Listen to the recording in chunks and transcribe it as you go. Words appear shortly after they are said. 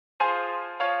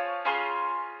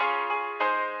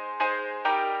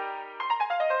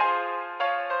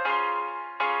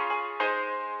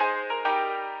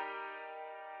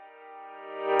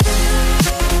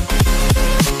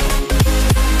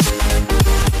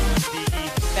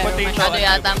Masyado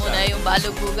yata muna yung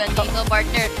balugbugan dito,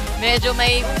 partner. Medyo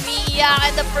may umiiyak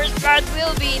and the first card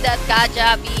will be that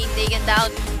Kaja being taken down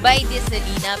by this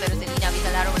Selena. Pero Selena, bisa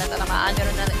laro wala talamaan. Pero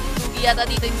lugi yata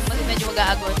dito yung medyo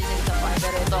mag-aagawan din sa farm.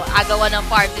 Pero ito, agawan ng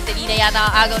farm. Si Selena yata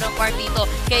ang agaw ng farm dito.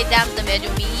 Kay Dams na medyo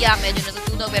umiiyak, medyo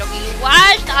nasusunog. Pero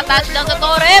Kiliwash, nakatouch lang sa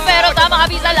torre. Pero tama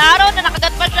kabisa laro na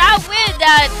nakagat pa siya with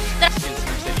that.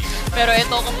 Pero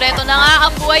ito, kompleto na nga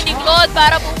ang buhay ni Claude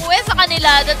para bumuwi sa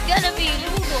kanila. That's gonna be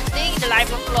Lugo taking the life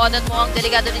of Claude at mukhang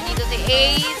delikado rin dito si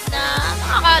Ace na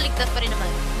makakaligtas pa rin naman.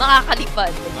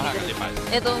 Makakalipad. Makakalipad.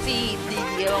 Itong si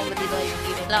Didi, ewan ko dito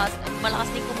yung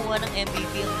malakas din kumuha ng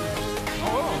MVP.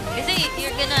 Oo. Kasi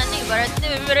you're gonna,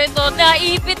 pero ito,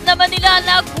 naipit naman nila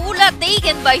na gulat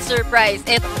taken by surprise.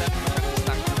 Ito.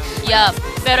 Yup.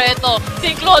 Pero ito,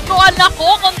 si Claude mukhang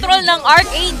nako-control ng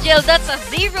Archangel. That's a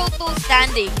 0-2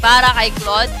 standing para kay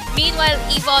Claude. Meanwhile,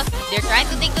 Evos, they're trying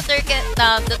to take the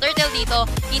turtle dito.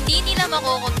 Hindi nila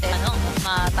makukontent.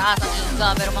 Mataas ang Iga,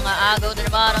 pero mga agaw na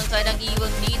naman ang side ng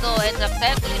Evos dito. And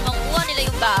successfully, makuha nila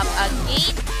yung back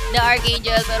against the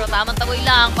Archangel. Pero tamang taboy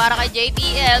lang para kay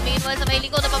JPL. Meanwhile, sa may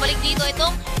likod na pabalik dito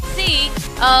itong si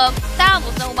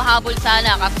Samus na umahabol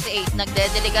sana kasi si Ace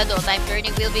nagdedelegado. Time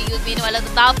turning will be used. Meanwhile, at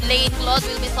the top lane, Claude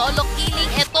will be solo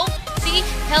killing itong si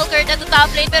Hellcurt at the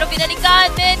top lane. Pero binalikan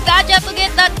din Kaja to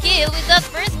get that kill with that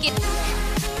first kill.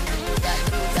 True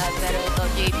that. Pero ito,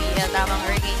 JPL, tamang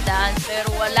hurricane dance. Pero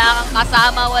wala kang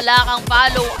kasama, wala kang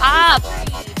follow up.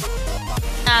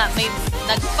 May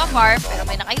nagpa-farm, pero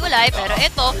may nakahiwalay. Pero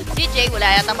ito, si Jay,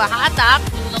 wala yata maka-attack.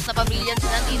 Lunos na pa-brilliance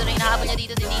nandito na hinahabol niya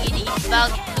dito si Nini.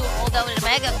 Bound to hold down with a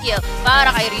mega kill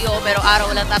para kay Rio. Pero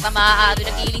araw walang tatamaan. Doon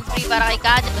nag-healing spree para kay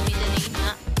Kaja. The middle lane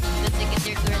na. The second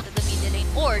tier turret at the middle lane.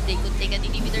 Or they could take an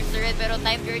inhibitor turret. Pero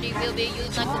time journey will be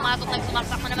used.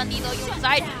 Nagsumaksak na naman dito yung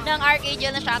side ng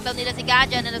Archangel na shutdown nila si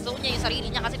Kaja. Na nazone niya yung sarili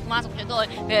niya kasi pumasok siya doon.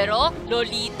 Pero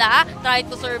Lolita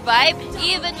tried to survive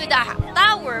even with a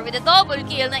tower with a double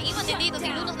kill na even din dito si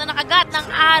Lunos na nakagat ng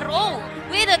arrow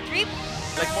with a trip.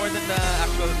 Like more than the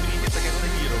actual 3 hits against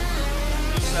the hero.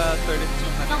 Yung sa turret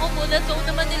zoom. Naku po, na-zone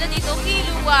naman nila dito.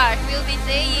 Kiliwash will be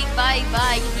saying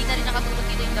bye-bye. Hindi na rin nakatulog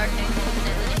dito yung Dark Knight.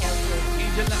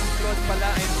 Angel na ang Claude pala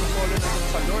ay follow na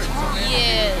sa Lord. So ngayon,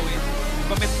 yes.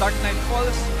 Pamit Dark Knight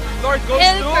falls, Lord goes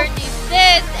Hellcurt is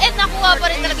dead. And nakuha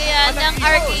pa rin talaga yan ng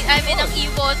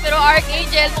Evos. Pero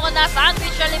Archangel, mukhang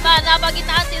na-sandwich siya lima.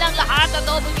 Napagitaan silang lahat. A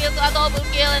double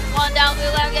kill and one down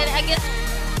will again.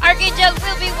 Archangel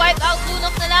will be wiped out.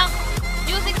 Lunox na lang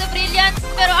using the brilliance.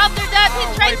 Pero after that, he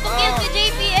tried to kill si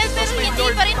JPL. Pero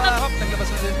hindi pa rin naglabas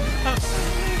na din.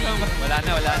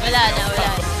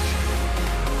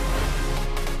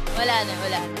 Wala na.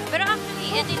 Pero actually,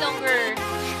 any longer,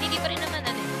 hindi pa rin naman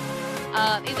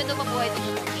even though mabuhay din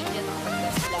yung Angel,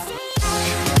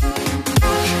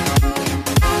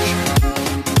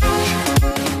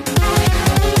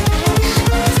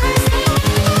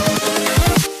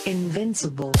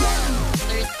 Invincible.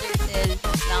 Third turtle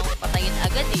lang patayin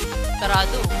agad eh.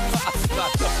 Sarado.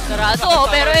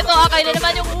 Pero ito, akay na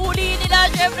naman yung huli nila.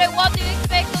 Siyempre, what do you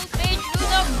expect? Those Mage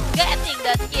Lunox getting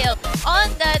that kill on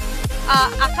that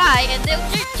Akai, and they're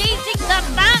chasing the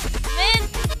tank, men!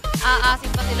 Aasin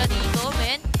pa sila dito,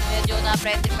 men. Medyo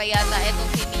na-pressing pa yata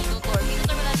itong si Minotaur.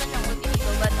 Minotaur wala na siyang ulti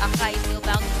dito, but Akai still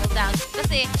bound to go down.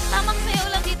 Kasi tamang sayaw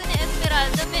lang dito ni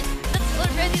Esmeralda, men. That's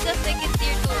already the second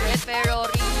tier turret. Pero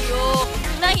Rio,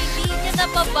 na hindi niya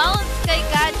napabounce kay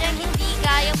Kaja, hindi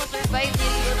kaya ma-survive ni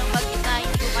Rio ng mag-ina.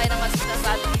 Hindi ko kaya na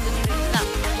mag-sasalo dito ni Rio na.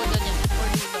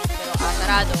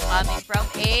 Sarado coming from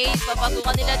Ace.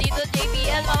 Papasukan nila dito.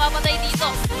 JPL mamapatay dito.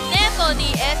 Neto ni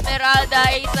Esmeralda.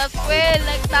 Ace as well.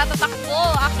 Nagtatatakbo.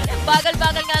 Actually,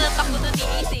 bagal-bagal nga ng takbo na ni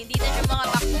Ace. Hindi na siya mga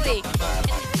takbo eh.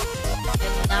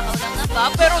 Nakaw lang na ba?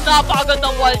 Pero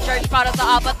napakagandang wall charge para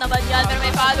sa apat naman yan. Pero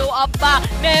may follow-up pa.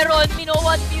 Meron.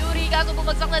 Minowan Fury. Kaso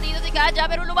bumagsak na dito si Kaja.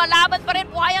 Pero lumalaban pa rin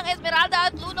buhay ang Esmeralda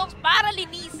at Lunox para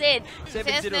linisin. Si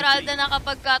Esmeralda na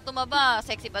kapag tumaba,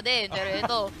 sexy pa din. Pero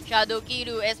ito, Shadow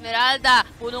Kiru, Esmeralda,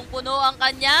 punong-puno ang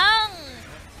kanyang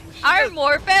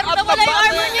armor. Pero nawala yung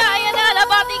armor niya. Ayan na,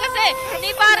 nabati kasi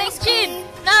ni Paring Chin.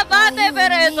 Nabate,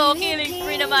 pero ito, killing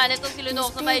spree naman. Itong si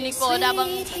Lunox na may likod. Habang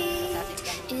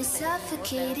wash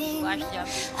jumping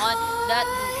on that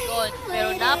Lucian. Pero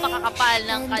napakakapal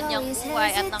ng kanyang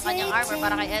buhay at ng kanyang armor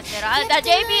para kay Esmeralda.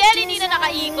 JPL hindi na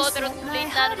nakaikot. Pero too late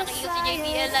na nakaikot si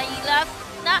JPL na ilas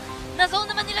na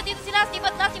na-zone naman nila dito si Lasky,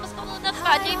 but Lasky mas pamunat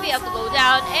pa. JP have to go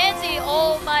down and si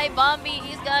Oh My Bambi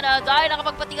is gonna die.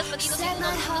 Nakapagpatigas pa dito si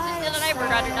Lunox. Lunox is still alive.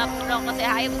 Rather not too long kasi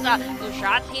Hayabusa to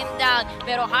shut him down.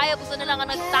 Pero Hayabusa na lang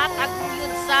ang nagtatag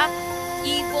yun sa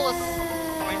Evos.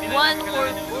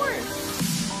 1-4-4.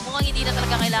 mukhang hindi na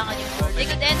talaga kailangan yung Lord. They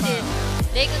could end it.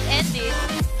 They could end it.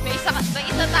 May isa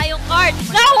tayong card.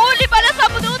 Nahuli pala sa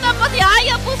bunutan pa si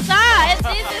Hayabusa! And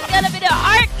this is gonna be the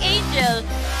Archangel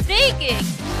taking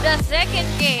the second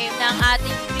game ng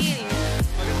ating series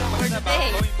for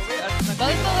today.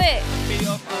 Bawi-bawi.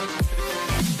 Payoff ang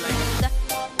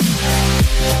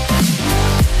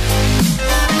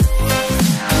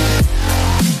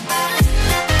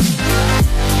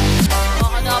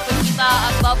Makakanapin kita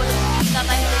at babalong kita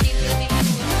time 13 Philippines.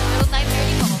 Pero time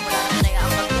 13 pa kung wala na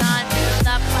naiambag yan. Pero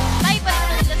napatay pa rin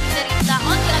nila si Derita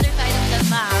on the other side of the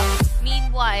map.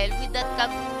 Meanwhile, with that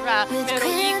Kagura, pero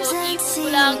iko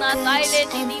lang na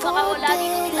silent, hindi makawala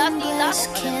dito sila sila.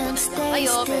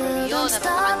 Kayo, pero yun,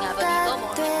 natatakan nga ba dito?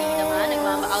 Mukhang hindi naman,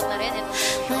 nagmama-out na rin.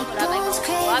 Wala tayong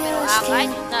makukuha, pero Akay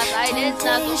na silent,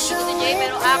 nasusunod si Jay,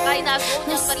 pero Akay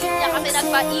nasusunod pa rin niya kasi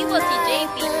nagpa-iwas si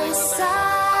JP.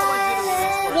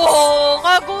 Wow,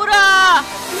 Kagura!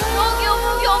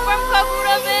 Mugyo from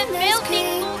Kagura, man,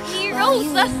 melting two heroes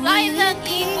sa side ng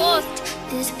Evos.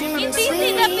 Hindi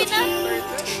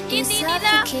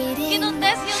nila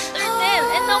kinontest yung turtle,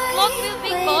 and now clock will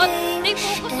be caught. They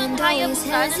focus on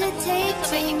Hayabusa na nagpupunod sa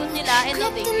may ikot nila, and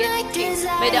now they get chased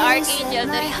by the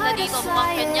Archangel. Narito na dito,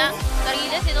 mukhang kanya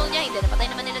sarili, sinong niya, hindi napatay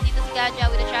naman nila dito si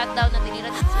Gaja with a shutdown na tinira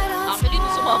dito. Actually,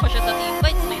 nung sumama siya sa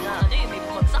teamfights, may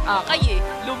bumagsak Akay eh.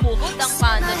 Lumugod ang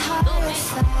panda dito eh.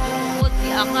 Lumugod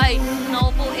si Akay.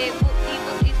 Naupo Evos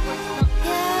Esports na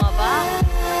mabaho.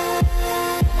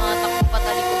 Tumatakbo pa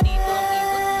talikod dito ang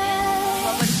Evos na yan.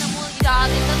 Babalik na mo,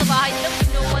 idaatin na sa bahay nila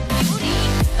with no one fury.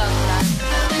 Kagulan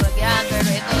ang bagyan, pero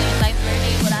ito yung time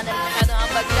turning. Wala na rin masyado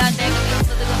ang bagyan. Negative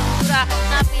sa Dagagura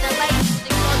na pinatay dito sa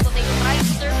Evos. So they try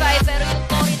to survive, pero yung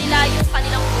story nila, yung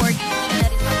kanilang 4 hindi na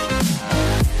rin sa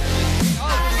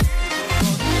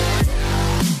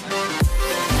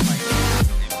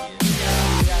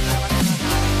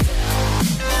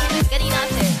kanina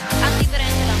kasi, ang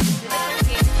diferensya lang with the third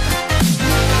game.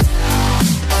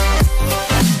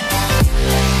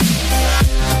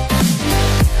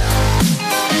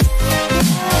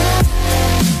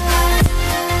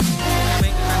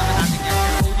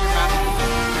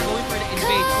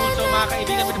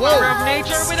 Power of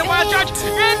nature with a wild charge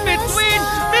in between.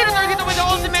 Minotaur dito with the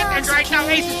ultimate, and right now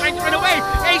Ace is trying to run away.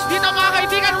 Ace dito mga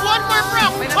kaibigan, one more proc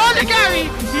on the carry.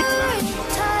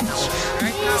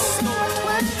 Right now,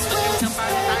 yung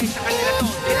nampali tayo sa kanila to.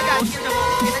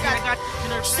 Kinagat,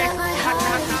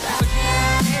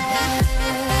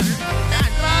 lahat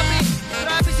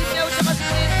grabe si Meow tsaka si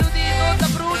Nendo dito.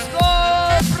 The Brusco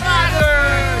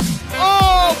Brothers.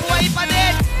 Oh, buhay pa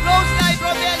din. Close line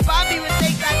from the Bambi will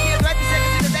take that kill. 20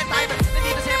 seconds in the dead timer.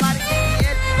 Nandito si Maring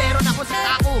JPL. Pero nako si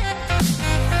Taku.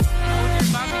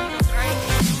 Bambi will try to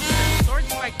use the sword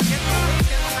spike to get away.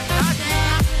 Pero magdaan.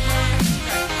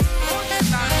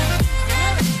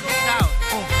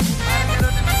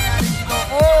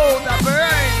 Oh, the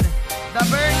burn! The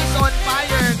burn is on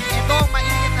fire. Ito ang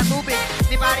mainit na tubig.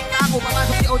 Di Maring Taku.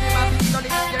 Pamasok si Odin Bambi dito.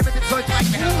 Ladies and gentlemen, with sword spike.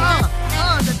 Pero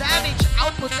the damage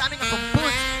output coming from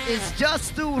Boots is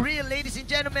just too real, ladies and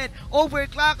gentlemen.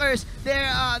 Overclockers,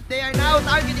 they are now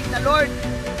targeting the Lord.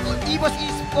 Evos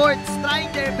Esports trying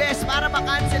their best para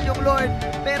makancel yung Lord,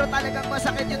 pero talagang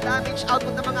masakit yung damage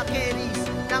output ng mga carries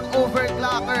ng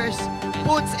Overclockers.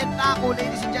 Boots and Taku,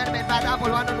 ladies and gentlemen. Bad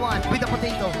Apple one-on-one with the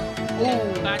potato. Oh,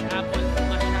 Bad Apple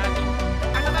masyado.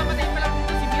 Ano ba, patay pa lang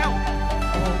dito si Meow?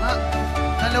 Oo nga.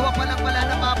 Dalawa pa lang pala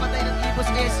napapatay ng Evos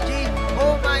SG.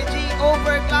 Oh my G,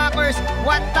 Overclockers.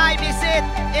 What time is it?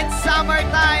 It's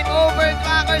summertime.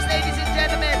 Overclockers, ladies and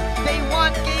gentlemen. They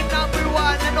won game number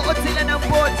 1. Nanood sila ng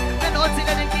Bots. Nanood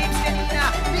sila ng games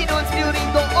kanina. Pinoons Fury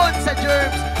doon sa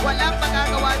Germs. Walang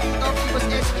magagawa dito ang Evos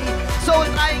SG. Soul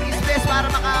trying his best para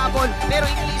makahabol. Pero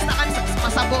inis na kan sa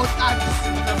masabot tags.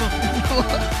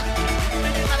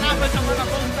 Nalaban sa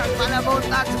malabot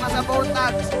tags. Masabot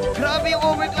tags. Grabe yung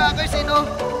Overclockers, eh, no?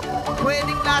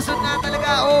 Pwedeng lason na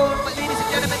talaga. Oh, ladies and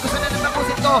gentlemen, gusto na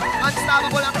natapusin to.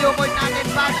 Unstoppable ang Q-board natin.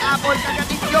 Bad Apple,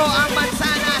 kagatin nyo ang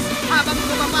mansanas habang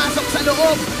sumapasok sa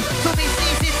loob.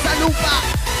 Sumisisid sa lupa.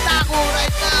 Taku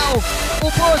right now.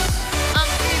 Ubos ang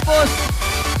Evos.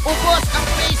 Ubos ang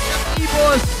face ng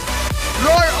Evos.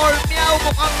 Roar or meow,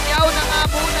 mukhang meow na nga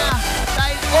muna.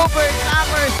 Dahil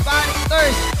Overclockers, Paring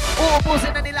Thirst,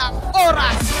 uubusin na nila ang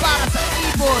oras para sa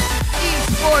Evos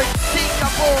Esports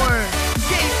Singapore.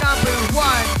 Game number 1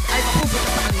 ay mapupunta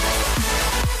sa kanila.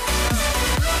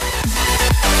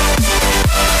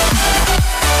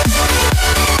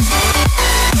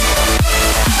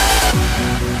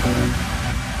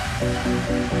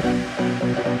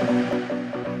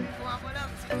 Kuha mo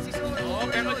lang, si Sol. Oo,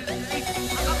 pero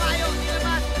ang kabayo,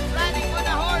 nilabas, running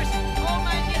on a horse. Oh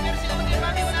my God,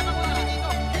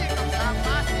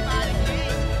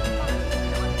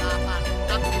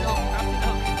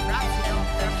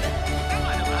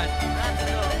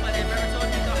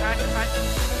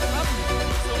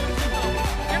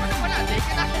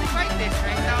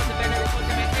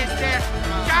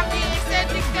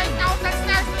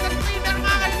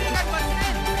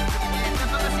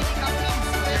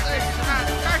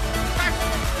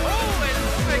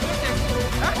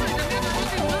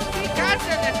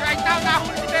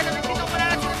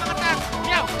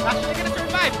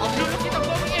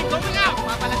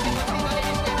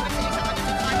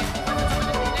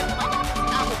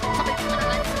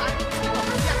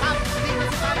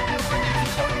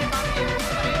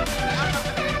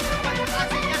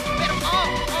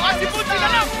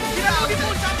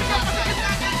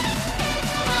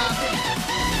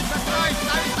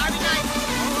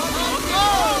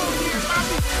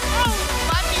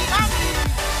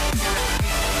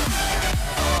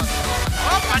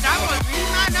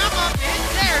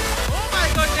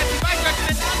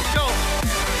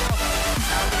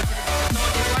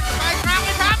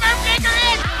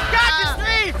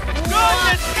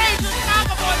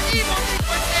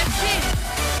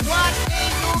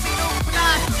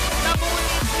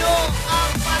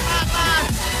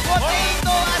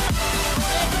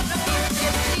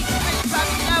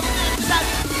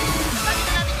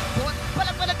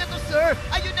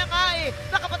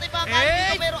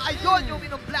 ayun yung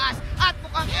Blast. At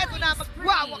mukhang eto na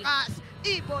magwawakas.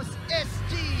 Evos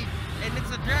SG. And it's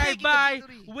a drive-by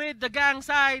with the gang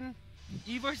sign.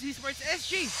 Evos Esports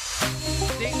SG.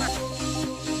 They must...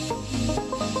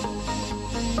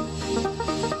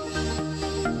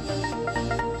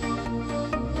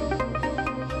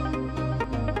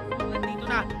 Nandito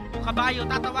na yung kabayo,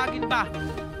 tatawagin ba?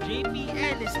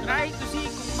 JPL is trying to see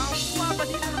kung makukuha ba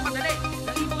dito ng madali ng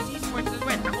Evos Esports as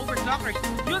well. Ang overclockers,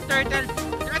 yung turtle,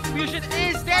 their attribution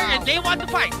is there and they want to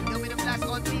fight. Yung Blast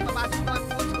on 3, papasok doon.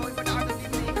 Fools going for the art of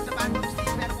living sa Phantom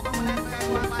Steam. Pero mukhang wala na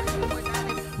nagagawa. Maring support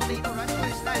natin. Potato runs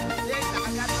first time. Jay,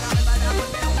 nakagat na kakabalapan.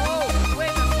 Pero when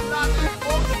the slaughter,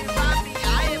 okay, Bambi,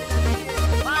 I am here.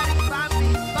 Maring Bambi,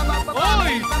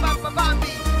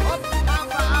 Bambi. Hop,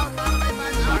 Mamba out, Mamba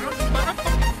man out. Parang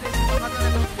pag-intest ko ka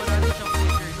talagang wala na siyang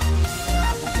flicker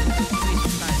nung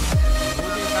presentation time.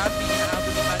 Uli Bambi,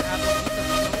 naabot ni Man Apple dito.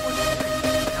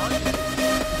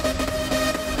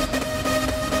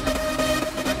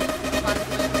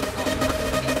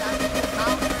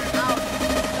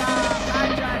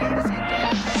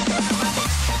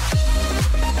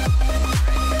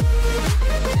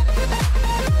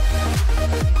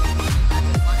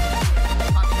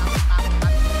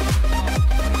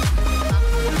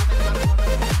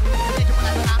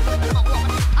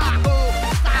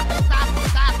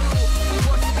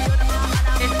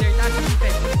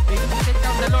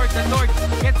 The Lord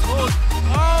gets hold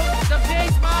of the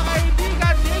base, mga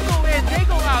kaibigan. They go in, they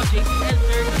go out. JCL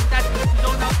turning that to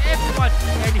zone out everyone.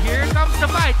 And here comes the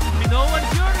fight. Minoan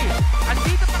and Fury.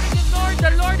 Andito pa rin yung Lord.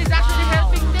 The Lord is actually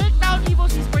helping take down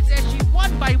Evos Esports SG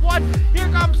one by one.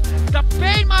 Here comes the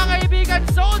pain, mga kaibigan.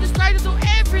 Zone is trying to do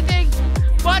everything,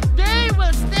 but they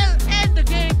will still end the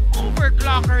game.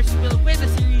 Overclockers will win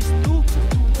the series 2-1.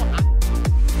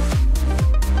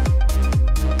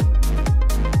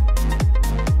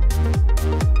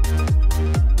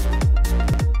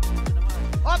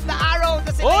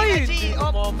 Oy!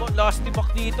 Last team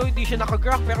back dito, hindi siya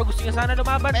nakagrack pero gusto niya sana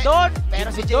lumaban doon. Pero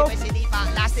si Jay may sinipa.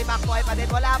 Last team back boy pa din.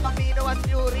 Wala pang Mino at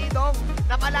Fury dong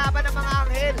napalaban ng mga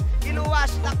anghel.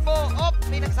 Kiluwash, takbo.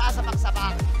 May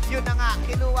nagsasabak-sabak. Yun na nga,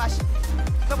 kiluwash.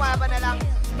 Lumaban na lang.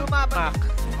 Lumaban.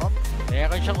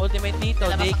 Meron siyang ultimate dito,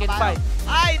 they can fight.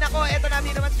 Ay, nako, eto na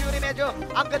Mino at Fury. Medyo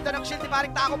ang ganda ng shield ni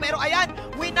paring Tako. Pero ayan,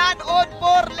 winan on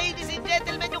 4, ladies and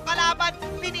gentlemen, yung kalaban.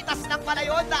 Pinitas ng pala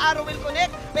yun. The arrow will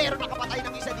connect. Pero nakapatay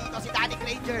ng isa dito, si Danny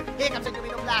Granger. Here comes ang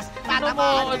Mino Blast.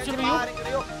 Tatamaan yun si paring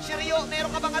Ryo. Si Ryo,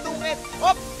 meron ka bang Hadouken?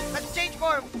 Nag-change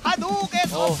form. Hadouken!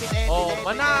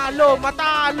 Manalo,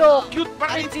 matalo. Cute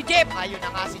pa rin si Jeff. Ayun na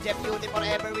nga si Jeff, beauty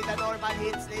forever with the normal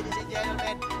hits, ladies and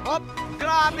gentlemen.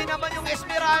 Grabe naman yung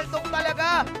Esmeraldong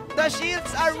talaga. The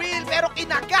shields are real, pero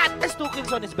kinagat. There's 2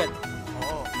 kills on his belt.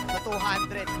 Sa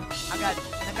 200. Agad,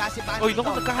 nagkasipaan dito.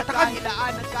 Naku, nagkahatakan.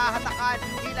 Nagkahatakan.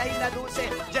 Hila-hila dulce.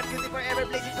 Jeff, beauty forever,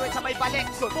 blazing through it sa may balik.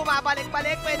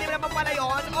 Bumabalik-balik, pwede naman pala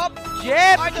yun.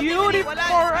 Jeff, beauty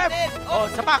forever.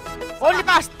 Sapak. Only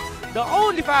fast. The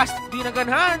only fast. Di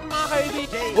naganhan, mga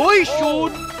kaibigan. Uy,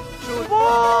 shoot.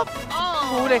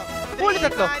 Huli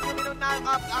tatlo.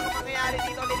 Ang mangyayari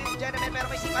dito, ladies and gentlemen, pero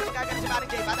may sipa na gagawin si Paring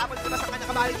Jay. Tapos lumabas ang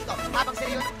kanyang kabali dito. Habang si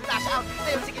Rio nag-flash out.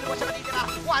 Ngayon si Kiluwa siya matitira.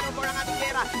 1-4 ang ating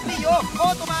gera. Rio,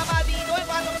 tumama dito. Yung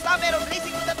Phantom Star, pero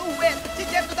racing with the 2-win. Si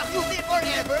Jeff to the QT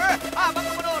forever. Habang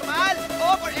mo normal.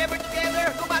 Forever together.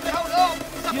 No matter how long.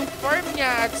 Yung farm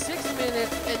niya at 6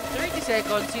 minutes and 30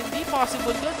 seconds, hindi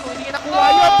possible yun kung hindi niya nakuha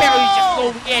yun. Pero he's just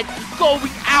going in,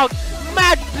 going out.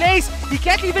 Mad place! He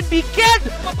can't even be killed!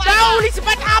 Nahuli si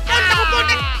Bad Apple!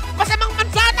 Nakupunin! Masamang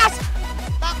mansanas!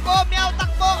 Takbo, meow,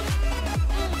 takbo!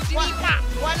 Sinipa!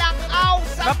 Walang aw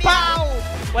sa meow!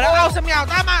 Walang aw sa meow,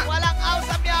 tama! Walang aw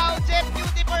sa meow! Jeff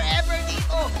Beauty forever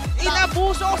dito!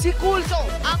 Inabuso si Kulso!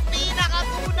 Ang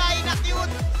pinakatunay na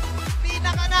cute!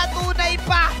 Pinakanatunay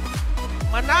pa!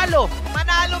 Manalo!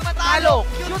 Manalo!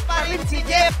 Cute pa rin si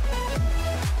Jeff!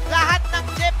 Lahat ng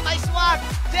Jeff may swag!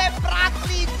 Jeff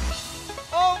Brackley!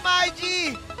 Oh my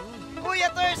G!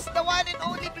 Kuya Thurs, the one and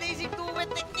only blazing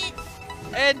two-win technique!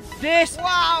 And this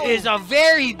is a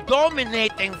very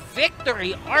dominating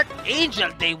victory.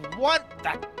 Archangel, they want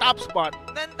that top spot.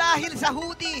 Nandahil sa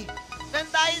hoodie!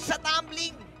 Nandahil sa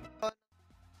tumbling!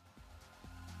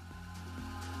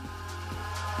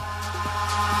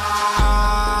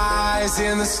 Eyes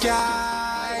in the sky.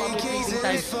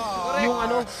 Yung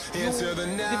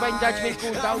Divine Judgment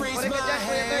cooldown. Hurricane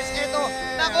Judgment, eto,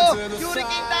 nako,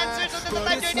 Hurricane Dancers on the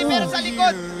time journey, pero sa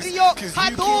likod, Rio,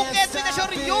 Hadouken, sinasyo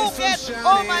Ryuken.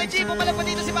 Oh my G, pumalag pa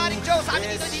dito si Manning Joe. Sabi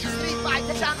dito Street Fight,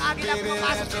 na siya ang agila,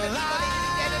 pumapasok sila dito, ladies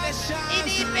and gentlemen.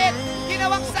 Inipit,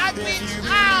 ginawang sandwich.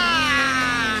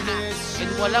 And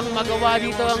walang magawa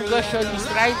dito ang Gushon. He's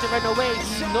trying to run away.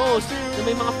 He knows na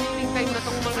may mga fleeting time na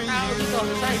itong mga tao dito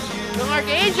sa side ng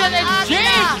Archangel and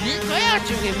Jake! Kaya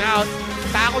chew him out.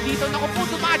 Tako dito, naku po,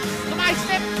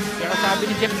 step. Pero sabi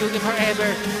ni Jeff Beauty forever,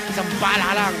 isang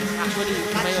bala lang. Actually,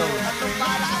 ngayon. Tatlong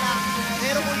bala ka lang.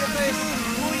 Pero Kuya Chris,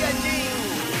 Kuya Jake,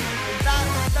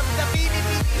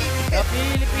 the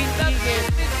Philippine ticket.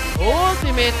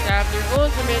 Ultimate after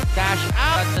ultimate dash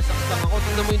out. Nasaktan ako.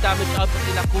 Tingnan mo yung damage output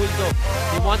nila. Kuldo.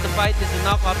 They want to fight this. The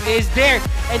knockoff is there.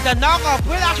 And the knockoff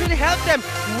will actually help them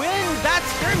win that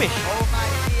skirmish. Oh my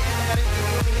God. Ito na rin yung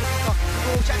humihit dito.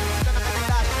 Motion dito na kanyang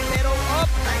dash. Pero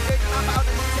Tiger na mapauna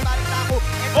dito si Baring Taco.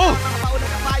 Ito na mga paulan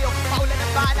ng payo. Paulan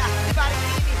ng bala. Si Baring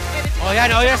Ini. Oh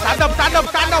yan. Stand up. The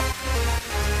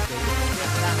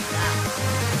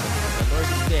Lord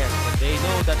is there. But they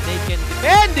know that they can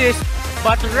defend this.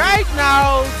 But right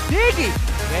now, Diggy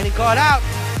getting caught out.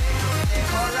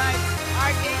 Alright,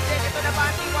 Archangel, ito na ba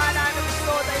ang tiwala na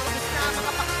gusto dahil gusto na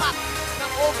makapakpak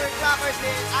ng overclockers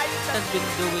din. Has been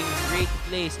doing great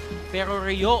plays. Pero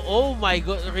Rio, oh my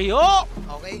God, Rio!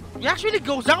 Okay. He actually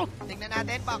goes out. Tingnan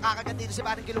natin, kakagat dito si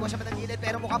Baring Kiluwas sa matang gilid,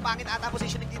 pero mukhang pangit ata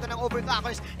positioning dito ng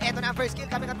overclockers. Ito na ang first kill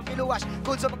kami ng Kiluwas.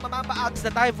 Kulso magmamamba out. It's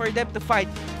the time for them to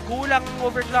fight. Kulang ang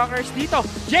overclockers dito.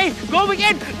 Jay going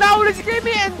in! Nahulog si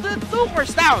Kimmy and the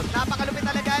Supers down. Napakalupit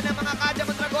talaga ng mga Kadya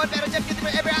ng Dragon, pero Jeff Cutie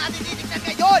forever ang ating titignan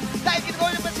ngayon. Dahil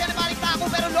kinukuha naman siya ng Baring Taco,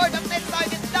 pero Lord ang next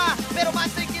target na. Pero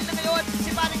master kill na ngayon,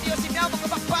 si Baring Dio, si Meow,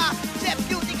 magkabakpa. Jeff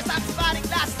Cutie kasama si Baring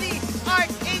Lasty.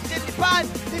 Archangel,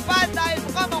 Lipan dahil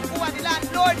mukhang makukuha nila.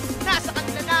 Lord, nasa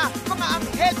kanila na. Mga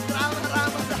anghel,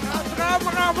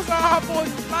 Drama sa hapon.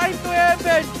 Time to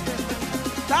heaven.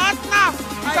 Lahat na.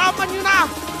 Isapan nyo na.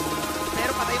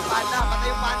 Pero patay yung panda.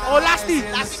 Oh, Lasty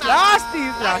is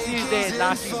dead.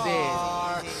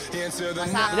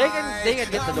 They can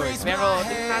get the Lord. Pero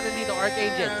tingnan natin dito,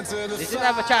 Archangel. They still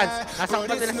have a chance.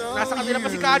 Nasa kanila pa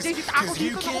si KJ. Si Taco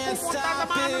dito. Nakupunta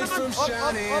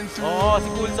naman. Oh, si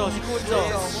Kulso.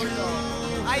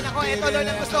 Ay nako, ito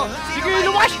Lord ang gusto. Sige,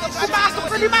 Luwas! Pumasok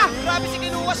sa 5! Grabe si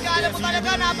Kiluwas, kaalam mo talaga,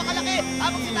 napakalaki.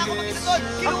 Habang si Taco mag-inasol.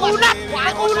 Ang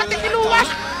kunat ni Kiluwas!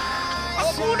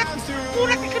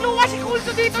 Kunat ni Kiluwas! Si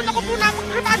Kulso dito, naku po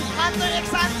napagkripan! Hunter x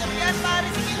Hunter yan, pare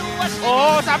si Kiluwas.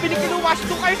 Oo, sabi ni Kiluwas,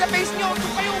 doon kayo sa base nyo!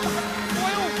 Doon kayo!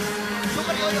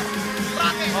 Super Yoyo.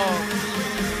 Rocket. Oh.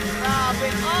 Grabe,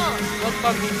 Huwag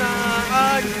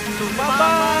paghinaan,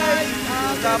 sumabay,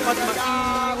 dapat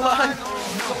maiwan.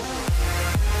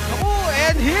 Oh,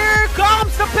 and here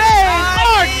comes the pain!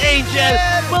 Archangel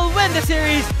will win the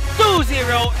series 2-0,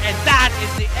 and that is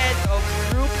the end of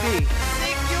Group B.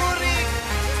 securing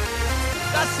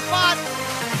the spot